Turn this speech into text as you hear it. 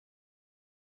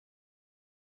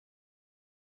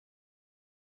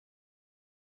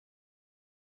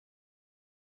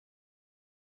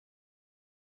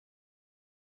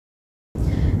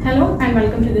and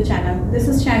welcome to the channel. This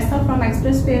is Shaista from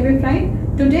Express Fairway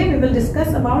Flight. Today we will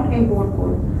discuss about import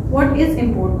code. What is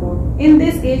import code? In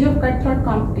this age of cutthroat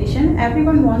competition,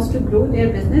 everyone wants to grow their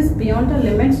business beyond the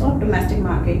limits of domestic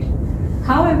market.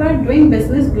 However, doing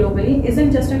business globally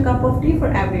isn't just a cup of tea for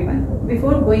everyone.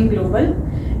 Before going global,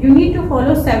 you need to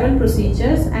follow several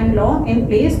procedures and law in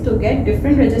place to get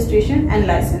different registration and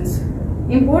license.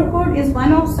 Import code is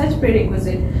one of such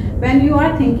prerequisites when you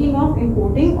are thinking of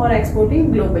importing or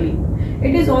exporting globally.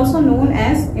 It is also known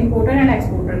as importer and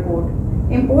exporter code.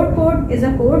 Import code is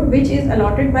a code which is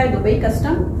allotted by Dubai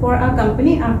Custom for a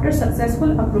company after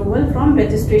successful approval from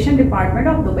Registration Department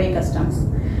of Dubai Customs.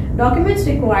 Documents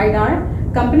required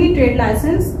are company trade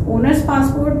license, owner's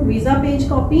passport, visa page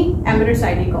copy, Emirates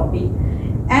ID copy.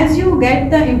 As you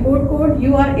get the import code,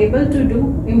 you are able to do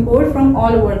import from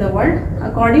all over the world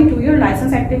according to your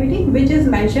license activity, which is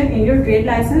mentioned in your trade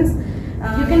license.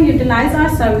 You can utilize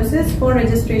our services for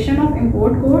registration of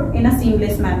import code in a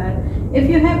seamless manner. If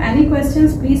you have any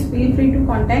questions, please feel free to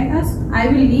contact us. I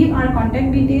will leave our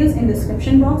contact details in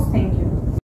description box. Thank you.